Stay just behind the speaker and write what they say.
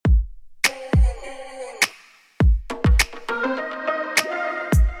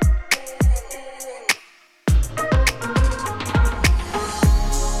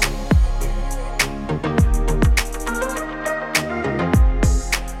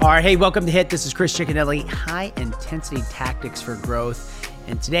All right, hey, welcome to HIT. This is Chris Ciccanelli, High Intensity Tactics for Growth.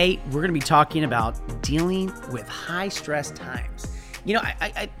 And today we're going to be talking about dealing with high stress times. You know,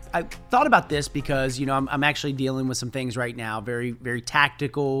 I thought about this because, you know, I'm actually dealing with some things right now, very, very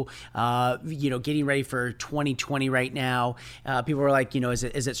tactical, getting ready for 2020 right now. People are like, you know, is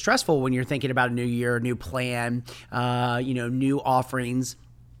it stressful when you're thinking about a new year, a new plan, new offerings?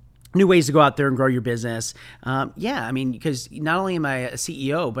 New ways to go out there and grow your business. Because not only am I a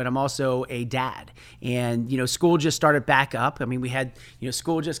CEO, but I'm also a dad. And, school just started back up. I mean, we had,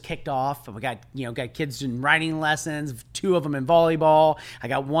 school just kicked off. We got kids in writing lessons, 2 of them in volleyball. I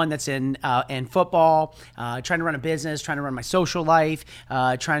got 1 that's in football, trying to run a business, trying to run my social life,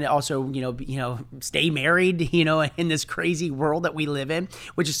 trying to also, stay married, in this crazy world that we live in,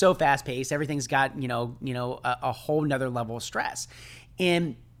 which is so fast paced. Everything's got, a whole nother level of stress.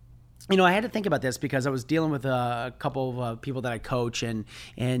 And I had to think about this because I was dealing with a couple of people that I coach, and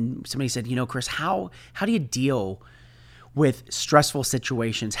somebody said, Chris, how do you deal with stressful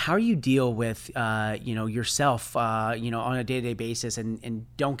situations? How do you deal with, yourself, on a day-to-day basis and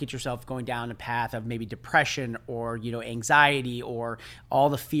don't get yourself going down a path of maybe depression or, anxiety or all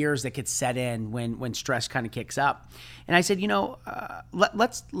the fears that could set in when stress kind of kicks up? And I said,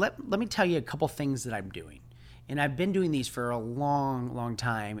 let me tell you a couple things that I'm doing. And I've been doing these for a long, long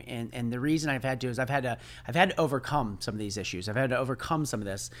time. And the reason I've had to is I've had to overcome some of these issues. I've had to overcome some of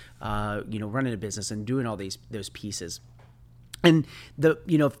this, running a business and doing all those pieces. And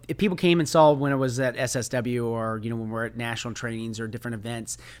if people came and saw when I was at SSW or, when we're at national trainings or different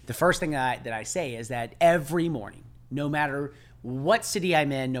events, the first thing that I say is that every morning, no matter what city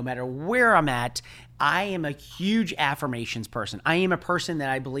I'm in, no matter where I'm at, I am a huge affirmations person. I am a person that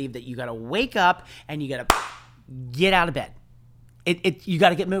I believe that you got to wake up and you got to get out of bed. You got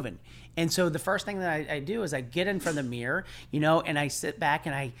to get moving. And so the first thing that I do is I get in front of the mirror, and I sit back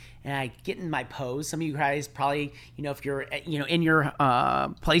and I get in my pose. Some of you guys probably, if you're, in your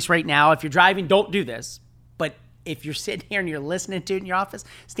place right now, if you're driving, don't do this. But if you're sitting here and you're listening to it in your office,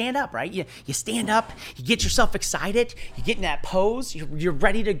 stand up, right? You stand up, you get yourself excited, you get in that pose, you're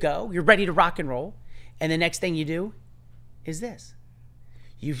ready to go, you're ready to rock and roll. And the next thing you do is this.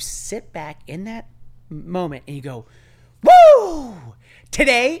 You sit back in that moment and you go, woo!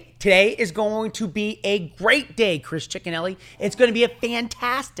 Today is going to be a great day, Chris Ciccanelli. It's going to be a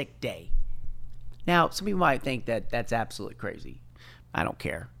fantastic day. Now, some people might think that that's absolutely crazy. I don't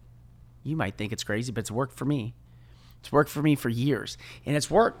care. You might think it's crazy, but it's worked for me. It's worked for me for years. And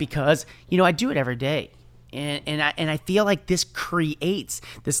it's worked because, I do it every day. And I feel like this creates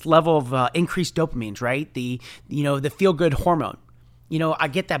this level of increased dopamines, right? The feel-good hormone. I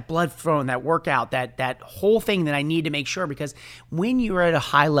get that blood flowing, that workout, that whole thing that I need to make sure, because when you're at a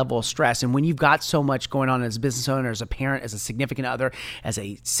high level of stress and when you've got so much going on as a business owner, as a parent, as a significant other, as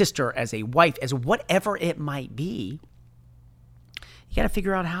a sister, as a wife, as whatever it might be, you got to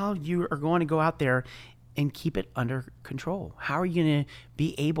figure out how you are going to go out there and keep it under control. How are you going to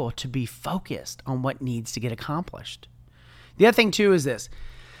be able to be focused on what needs to get accomplished? The other thing too is this,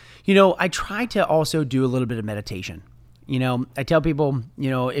 I try to also do a little bit of meditation. I tell people,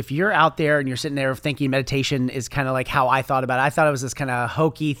 if you're out there and you're sitting there thinking meditation is kind of like how I thought about it. I thought it was this kind of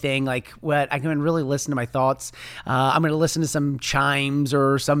hokey thing, like what I can really listen to my thoughts. I'm going to listen to some chimes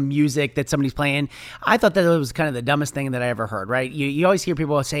or some music that somebody's playing. I thought that it was kind of the dumbest thing that I ever heard, right? You always hear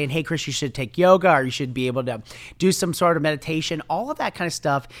people saying, hey, Chris, you should take yoga or you should be able to do some sort of meditation. All of that kind of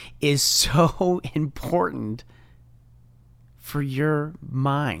stuff is so important for your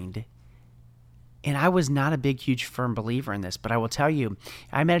mind. And I was not a big, huge, firm believer in this, but I will tell you,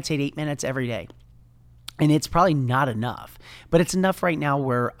 I meditate 8 minutes every day. And it's probably not enough, but it's enough right now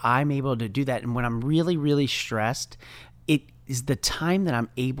where I'm able to do that. And when I'm really, really stressed, it is the time that I'm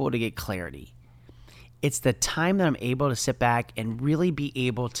able to get clarity. It's the time that I'm able to sit back and really be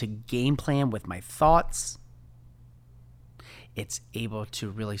able to game plan with my thoughts. It's able to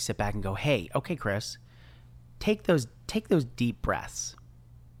really sit back and go, hey, okay, Chris, take those deep breaths.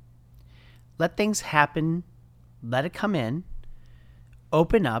 Let things happen, let it come in,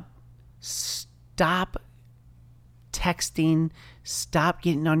 open up, stop texting, stop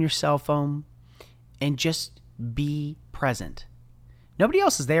getting on your cell phone, and just be present. Nobody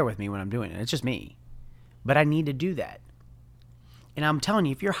else is there with me when I'm doing it. It's just me. But I need to do that. And I'm telling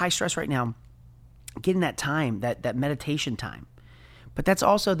you, if you're high stress right now, get in that time, that meditation time. But that's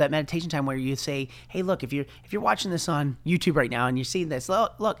also that meditation time where you say, hey, look, if you're watching this on YouTube right now and you see this,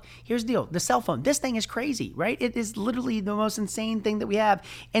 look, here's the deal. The cell phone, this thing is crazy, right? It is literally the most insane thing that we have.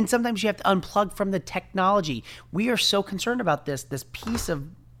 And sometimes you have to unplug from the technology. We are so concerned about this piece of,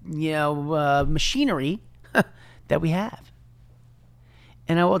 machinery that we have.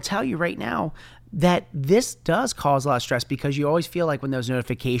 And I will tell you right now that this does cause a lot of stress, because you always feel like when those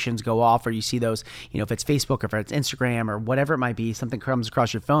notifications go off, or you see those, if it's Facebook or if it's Instagram or whatever it might be, something comes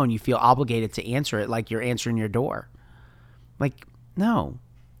across your phone, you feel obligated to answer it like you're answering your door. Like, no,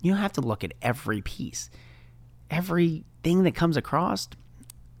 you don't have to look at every piece, everything that comes across.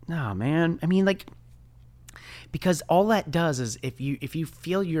 No, man. I mean, like, because all that does is if you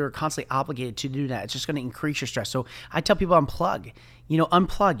feel you're constantly obligated to do that, it's just going to increase your stress. So I tell people unplug.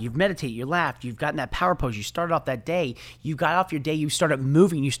 Unplug. You've meditated, you laughed, you've gotten that power pose, you started off that day, you got off your day, you started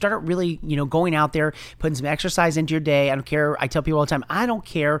moving, you started really, going out there, putting some exercise into your day. I don't care. I tell people all the time, I don't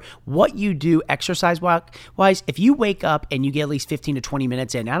care what you do exercise-wise. If you wake up and you get at least 15 to 20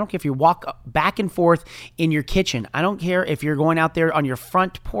 minutes in, I don't care if you walk back and forth in your kitchen. I don't care if you're going out there on your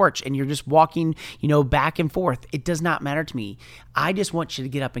front porch and you're just walking, back and forth. It does not matter to me. I just want you to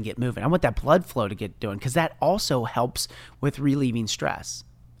get up and get moving. I want that blood flow to get doing, because that also helps with relieving stress.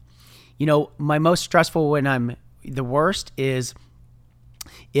 My most stressful when I'm the worst is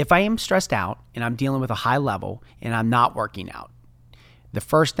if I am stressed out and I'm dealing with a high level and I'm not working out. The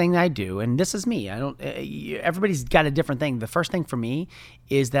first thing I do, and this is me, everybody's got a different thing. The first thing for me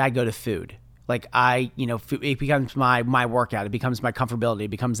is that I go to food. Like it becomes my workout. It becomes my comfortability. It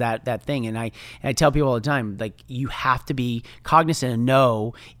becomes that thing. And I tell people all the time, like, you have to be cognizant and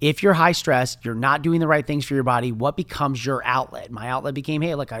know if you're high stress, you're not doing the right things for your body, what becomes your outlet? My outlet became,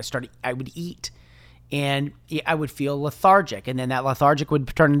 I would eat. And I would feel lethargic, and then that lethargic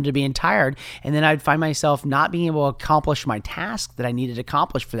would turn into being tired, and then I'd find myself not being able to accomplish my task that I needed to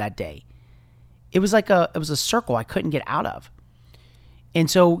accomplish for that day. It was a circle I couldn't get out of. And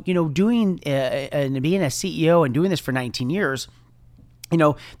so, doing and being a CEO and doing this for 19 years,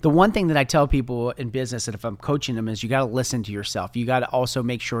 the one thing that I tell people in business, that if I'm coaching them, is you got to listen to yourself. You got to also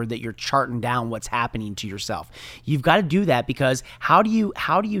make sure that you're charting down what's happening to yourself. You've got to do that, because how do you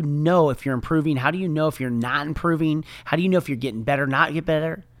know if you're improving? How do you know if you're not improving? How do you know if you're getting better, not get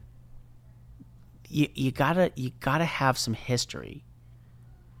better? You gotta have some history.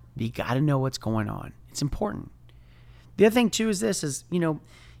 You got to know what's going on. It's important. The other thing too is this: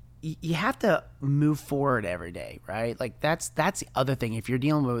 you have to move forward every day, right? Like that's the other thing. If you're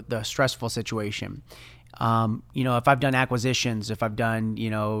dealing with the stressful situation, if I've done acquisitions, if I've done,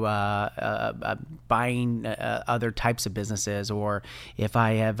 buying other types of businesses, or if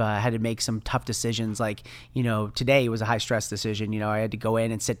I have had to make some tough decisions, like, today was a high stress decision. I had to go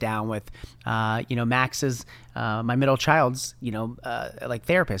in and sit down with, Max's, my middle child's,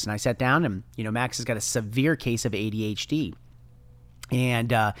 therapist. And I sat down and, Max has got a severe case of ADHD.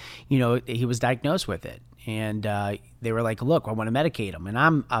 And, he was diagnosed with it. And they were like, look, I want to medicate him. And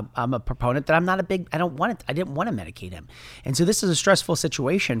I'm a proponent that I didn't want to medicate him. And so this is a stressful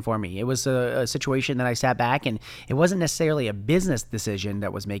situation for me. It was a situation that I sat back, and it wasn't necessarily a business decision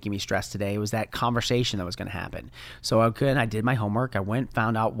that was making me stressed today. It was that conversation that was going to happen. So I did my homework. I went,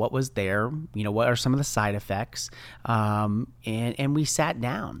 found out what was there, what are some of the side effects. And we sat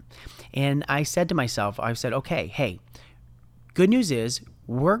down, and I said to myself, okay, hey, good news is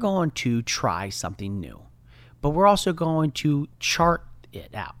we're going to try something new, but we're also going to chart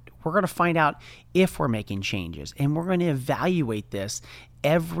it out. We're going to find out if we're making changes, and we're going to evaluate this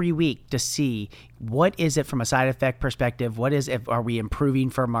every week to see what is it from a side effect perspective. Are we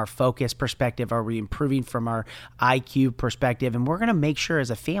improving from our focus perspective? Are we improving from our IQ perspective? And we're going to make sure as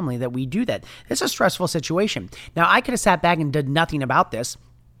a family that we do that. It's a stressful situation. Now, I could have sat back and did nothing about this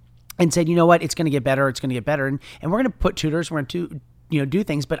and said, you know what, it's going to get better. It's going to get better. And we're going to put tutors, we're going to do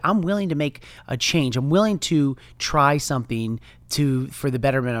things, but I'm willing to make a change. I'm willing to try something for the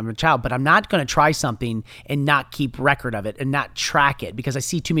betterment of my child, but I'm not going to try something and not keep record of it and not track it, because I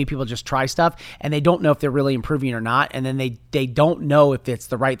see too many people just try stuff and they don't know if they're really improving or not. And then they don't know if it's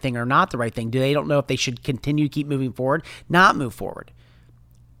the right thing or not the right thing. They don't know if they should continue to keep moving forward, not move forward.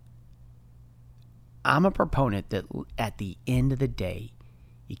 I'm a proponent that at the end of the day,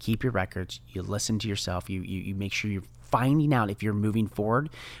 you keep your records, you listen to yourself, you make sure you're finding out if you're moving forward,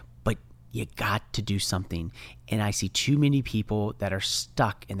 but you got to do something. And I see too many people that are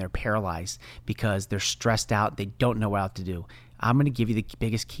stuck and they're paralyzed because they're stressed out. They don't know what to do. I'm going to give you the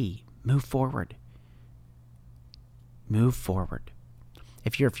biggest key. Move forward. Move forward.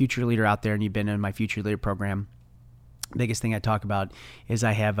 If you're a future leader out there and you've been in my future leader program, the biggest thing I talk about is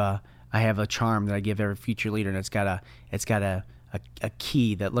I have a charm that I give every future leader, and it's got a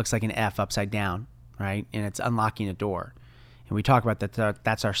key that looks like an F upside down, right? And it's unlocking a door. And we talk about that.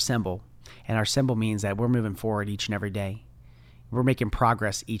 That's our symbol. And our symbol means that we're moving forward each and every day. We're making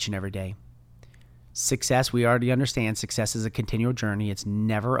progress each and every day. Success, we already understand success is a continual journey. It's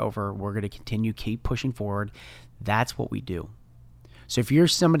never over. We're going to keep pushing forward. That's what we do. So if you're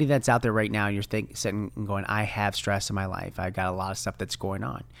somebody that's out there right now, and you're sitting and going, I have stress in my life. I've got a lot of stuff that's going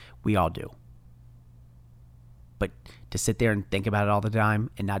on. We all do. But to sit there and think about it all the time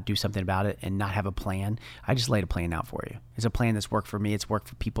and not do something about it and not have a plan, I just laid a plan out for you. It's a plan that's worked for me. It's worked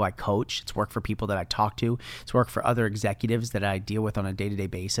for people I coach. It's worked for people that I talk to. It's worked for other executives that I deal with on a day-to-day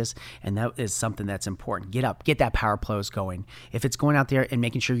basis. And that is something that's important. Get up, get that power pose going. If it's going out there and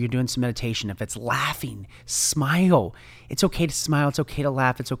making sure you're doing some meditation, if it's laughing, smile. It's okay to smile. It's okay to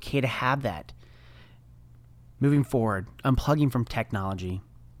laugh. It's okay to have that. Moving forward, unplugging from technology.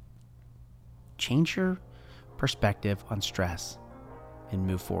 Change your perspective on stress and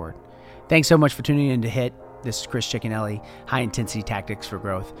move forward. Thanks so much for tuning in to HIT. This is Chris Ciccanelli, High Intensity Tactics for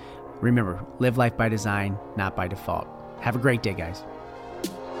Growth. Remember, live life by design, not by default. Have a great day, guys.